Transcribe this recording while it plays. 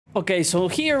Okay, so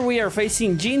here we are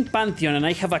facing Jhin Pantheon and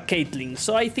I have a Caitlyn,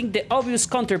 so I think the obvious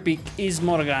counterpick is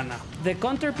Morgana. The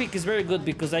counterpick is very good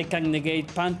because I can negate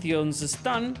Pantheon's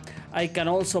stun, I can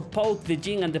also poke the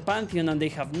Jhin and the Pantheon and they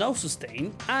have no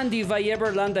sustain, and if I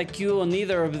ever land a Q on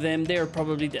either of them, they are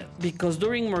probably dead. Because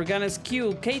during Morgana's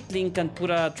Q, Caitlyn can put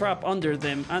a trap under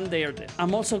them and they are dead.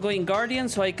 I'm also going Guardian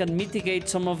so I can mitigate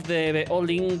some of the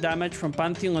all-in damage from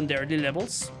Pantheon on the early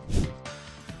levels.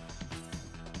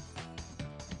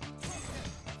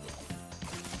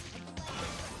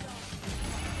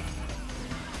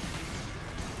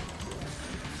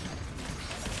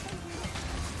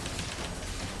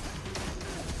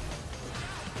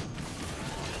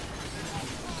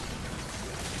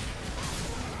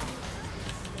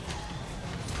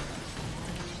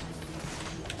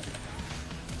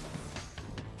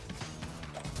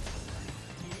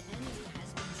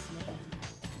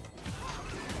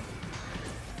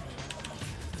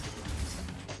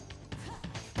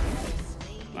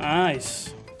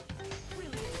 Nice.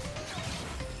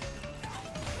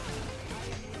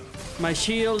 My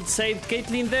shield saved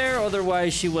Caitlyn there,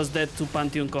 otherwise she was dead to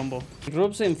Pantheon combo.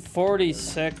 Groups in 40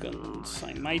 seconds.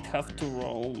 I might have to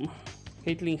roam.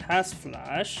 Caitlyn has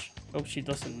flash. Hope she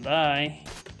doesn't die.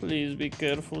 Please be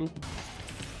careful.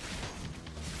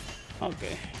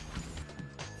 Okay.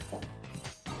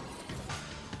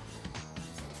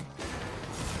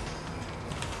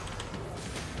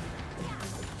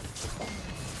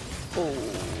 Oh,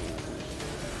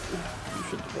 you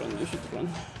should run, you should run.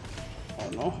 Oh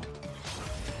no.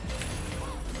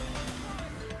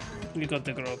 We got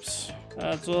the groups.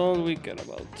 That's all we care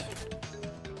about.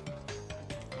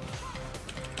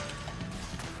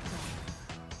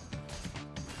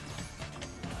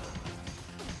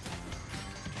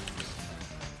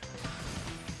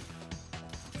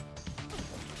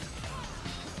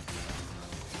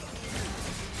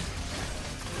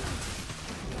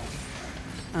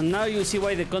 And now you see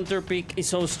why the counter pick is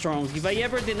so strong. If I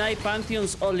ever deny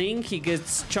Pantheon's all-in, he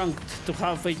gets chunked to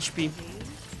half HP.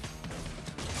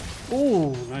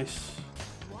 Ooh, nice.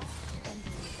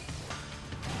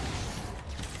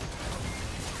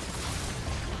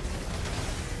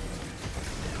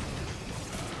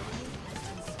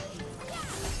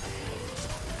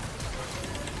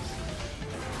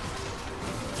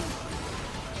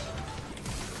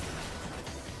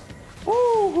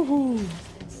 Ooh.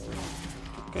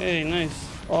 Okay, nice.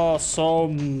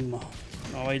 Awesome.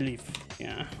 Now I leave.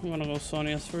 Yeah, I'm gonna go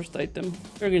Sonya's first item.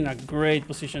 We're in a great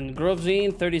position. Grove's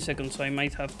in 30 seconds, so I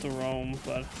might have to roam.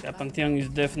 But yeah, Pantheon is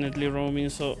definitely roaming,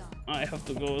 so I have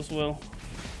to go as well.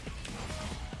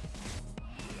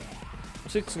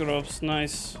 6 Groves,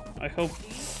 nice. I hope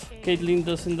Caitlyn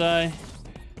doesn't die.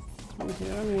 I'm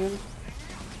here, I'm here.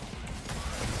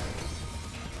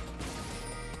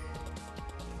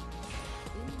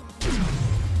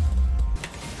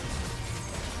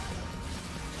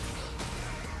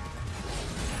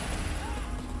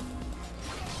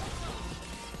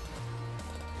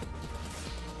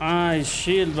 Nice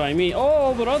shield by me.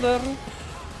 Oh, brother.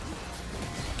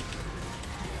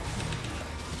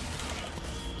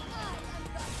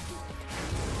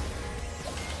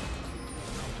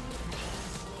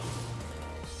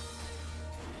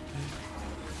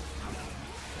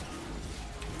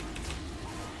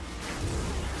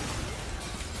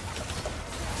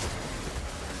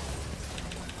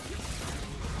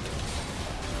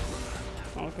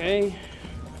 Okay.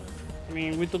 I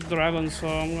mean, we took dragon, so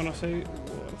I'm gonna say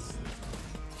worth.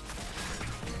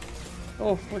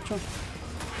 Oh, watch out.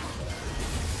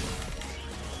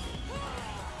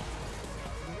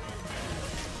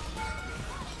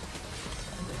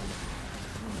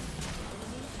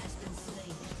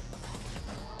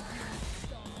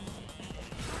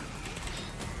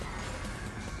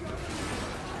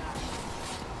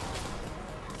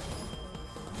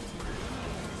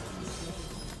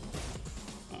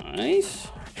 Nice.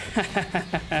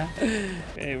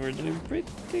 Okay, we're doing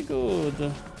pretty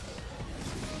good.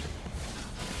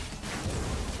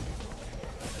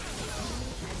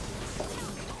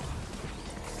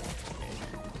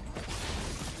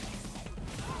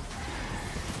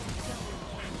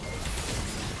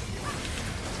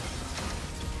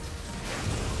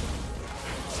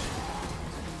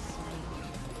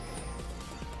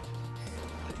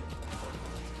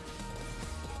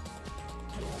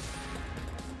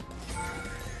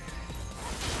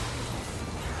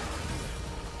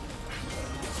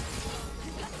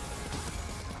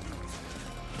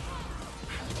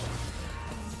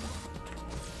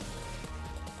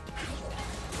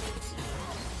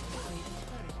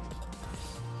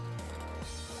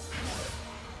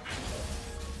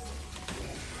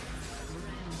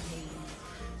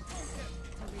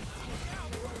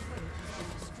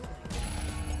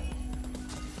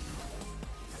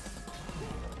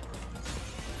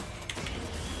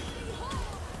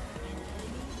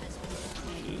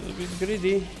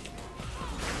 greedy.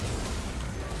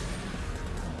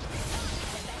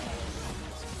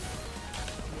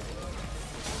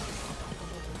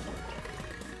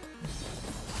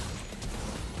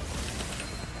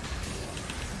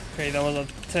 Okay, that was a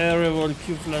terrible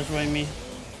Q flash by me.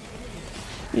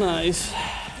 Nice.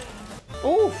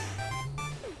 Oh,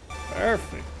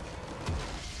 perfect.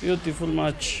 Beautiful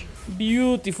match.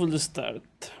 Beautiful start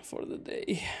for the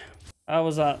day. That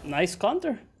was a nice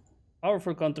counter.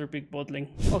 Powerful counter pick bot lane.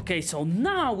 Okay, so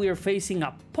now we are facing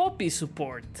a Poppy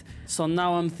support. So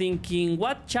now I'm thinking,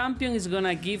 what champion is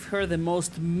gonna give her the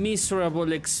most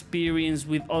miserable experience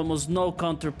with almost no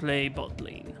counterplay bot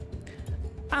lane?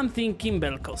 I'm thinking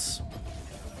Vel'Koz.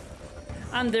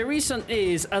 And the reason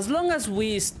is, as long as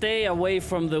we stay away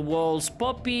from the walls,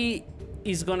 Poppy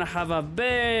is gonna have a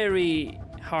very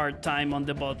hard time on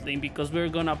the bot lane because we're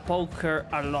gonna poke her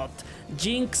a lot.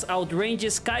 Jinx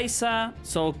outranges Kai'Sa,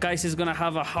 so Kai'Sa is gonna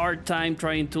have a hard time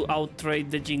trying to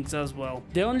out-trade the Jinx as well.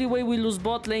 The only way we lose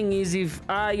bot lane is if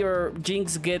I or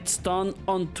Jinx get stunned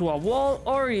onto a wall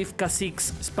or if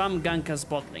Kha'Zix spam gank us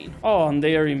bot lane. Oh, and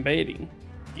they are invading.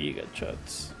 Giga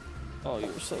shots. Oh,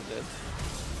 you're so dead.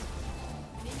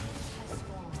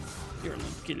 You're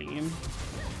not killing him.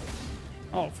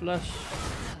 Oh, flash.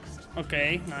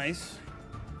 Okay, nice.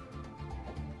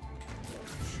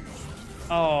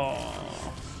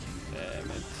 Oh,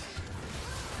 damn it.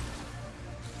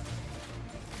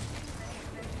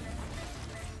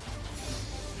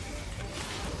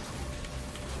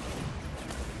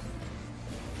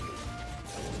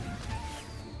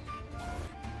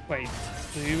 Wait,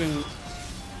 do you even...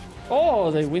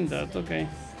 Oh, they win that, okay.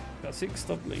 Kha'Zix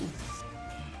top lane.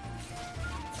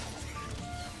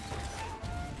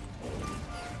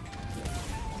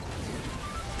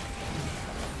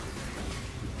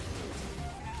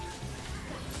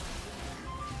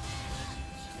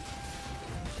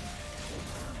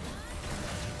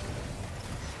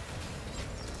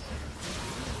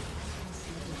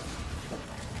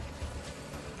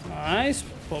 Nice.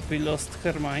 Poppy lost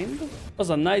her mind. That was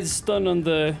a nice stun on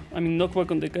the...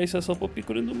 knockback on the Kai'Sa, so Poppy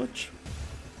couldn't do much.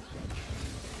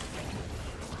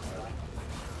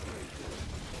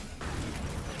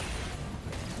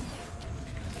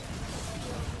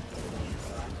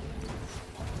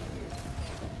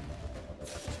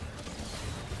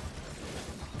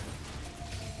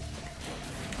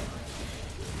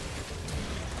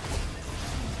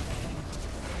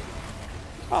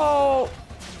 Oh!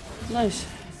 Nice.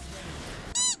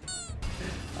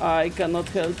 I cannot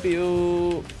help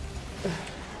you.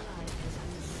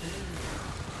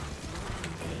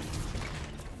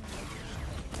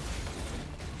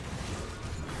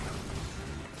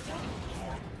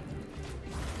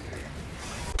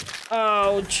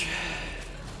 Ouch.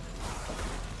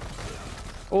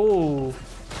 Oh.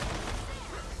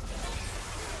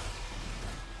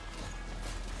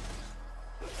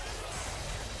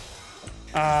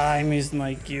 I missed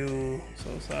my Q. So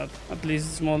sad. At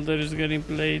least Smolder is getting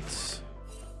plates.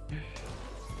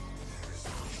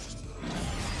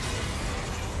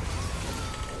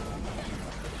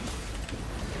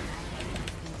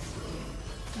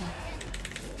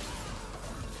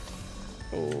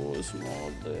 Oh,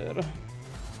 Smolder.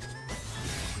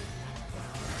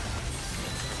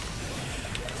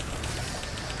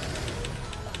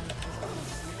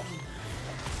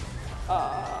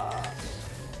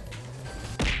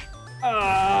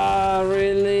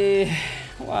 Really?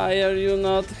 Why are you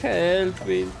not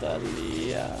helping,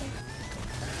 Talia?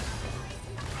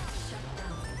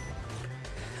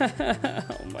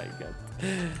 Oh my god.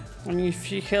 If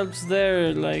she helps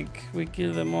there, like, we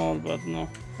kill them all, but no.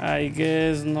 I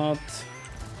guess not.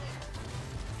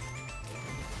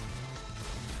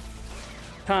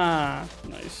 Ha!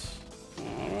 Nice.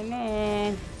 Oh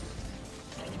no.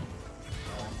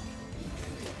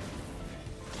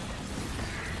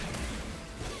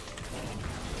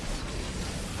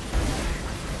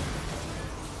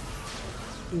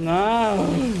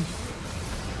 No.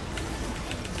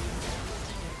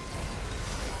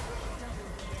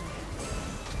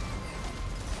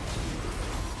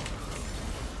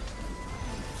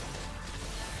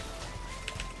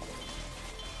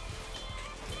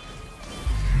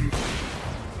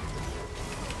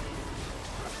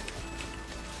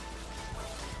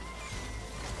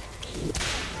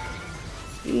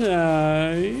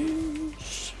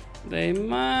 Nice. They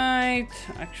might...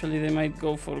 Actually, they might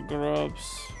go for grubs,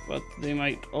 but they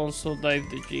might also dive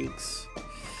the Jinx.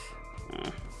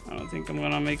 I don't think I'm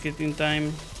gonna make it in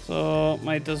time, so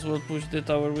might as well push the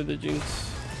tower with the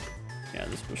Jinx. Yeah,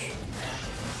 let's push.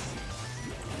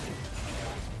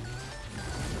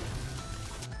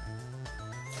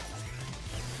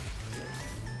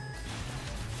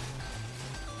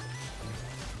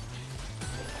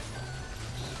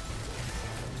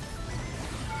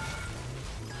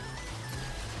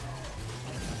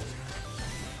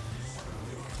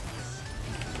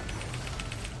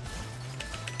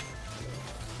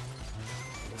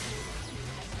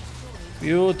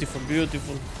 Beautiful,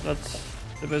 beautiful. That's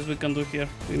the best we can do here.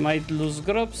 We might lose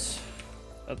grubs.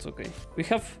 That's okay. We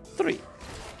have 3.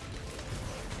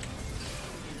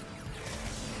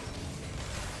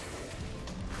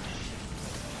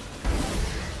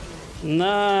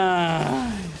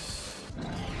 Nice.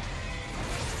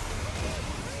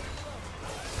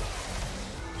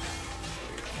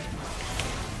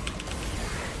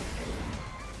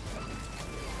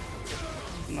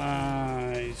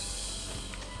 Nice.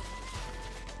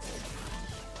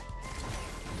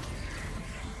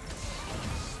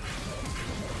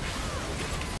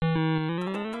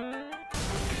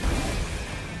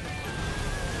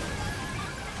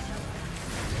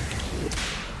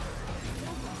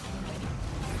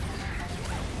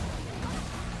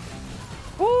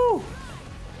 Woo!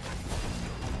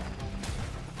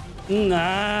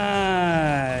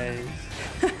 Nice.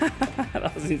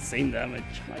 That was insane damage.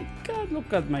 My god,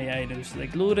 look at my items.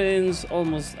 Like Ludens,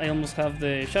 I almost have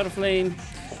the Shadow Flame.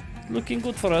 Looking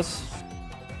good for us.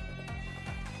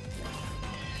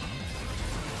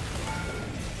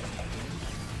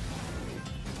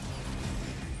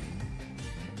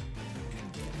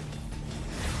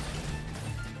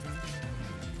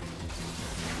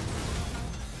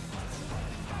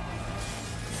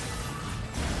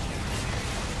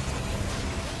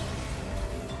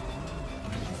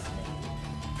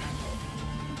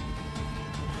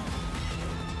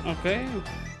 Okay.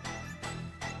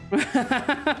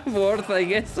 Worth, I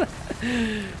guess.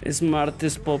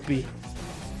 Smartest Poppy.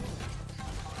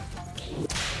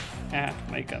 Ah,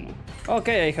 my cannon.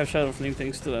 Okay, I have Shadow Flame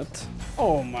thanks to that.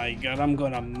 Oh my god, I'm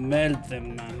gonna melt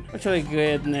them, man. What should I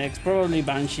get next? Probably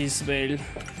Banshee's Veil.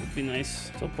 Would be nice.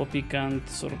 So Poppy can't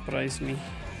surprise me.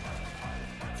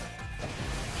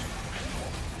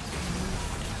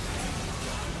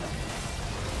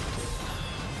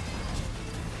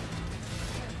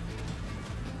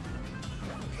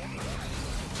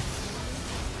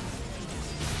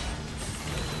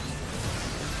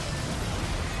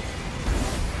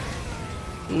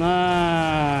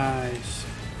 Nice.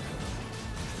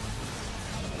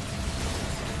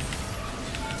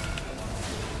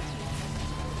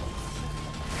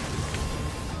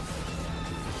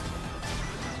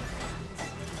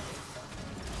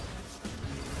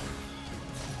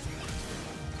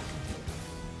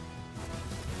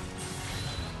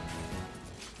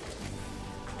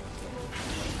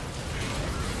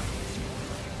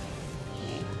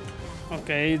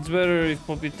 Okay, it's better if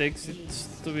Poppy takes it,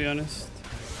 to be honest.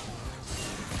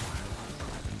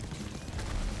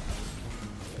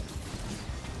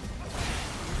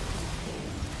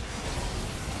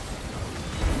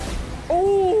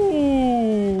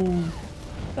 Oh,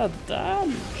 that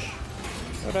damage.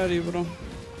 Where are you, bro?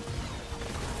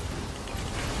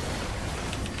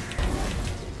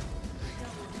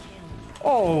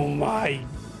 Oh my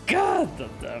god,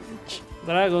 that damage.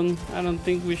 Dragon, I don't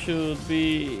think we should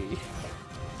be...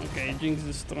 Okay, Jinx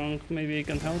is strong, maybe I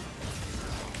can help.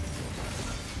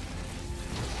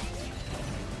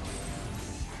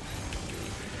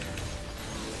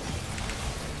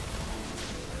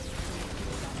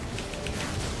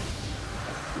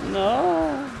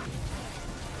 No.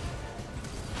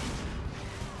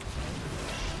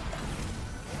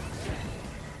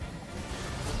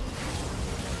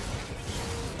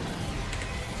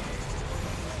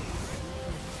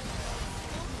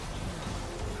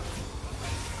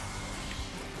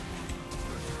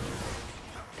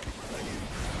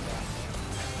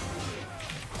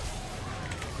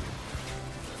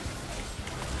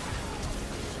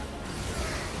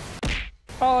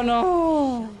 Oh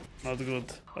no! Not good.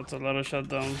 That's a lot of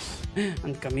shutdowns.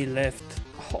 And Camille left.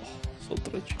 Oh, so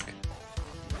tragic.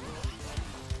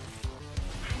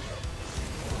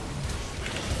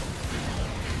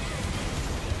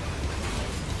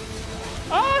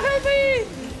 Oh, help me!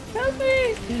 Help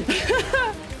me!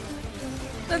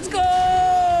 Let's go!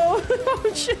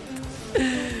 Oh shit!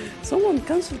 Someone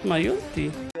cancelled my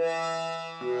ulti.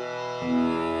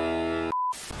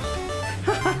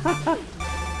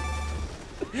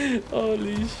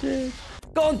 Holy shit.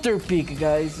 Counterpick,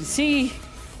 guys. See?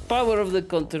 Power of the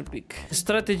counterpick.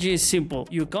 Strategy is simple.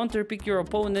 You counterpick your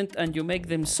opponent and you make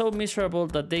them so miserable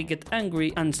that they get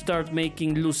angry and start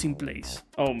making losing plays.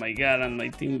 Oh my god, and my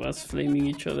team was flaming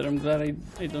each other. I'm glad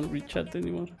I don't reach chat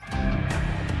anymore.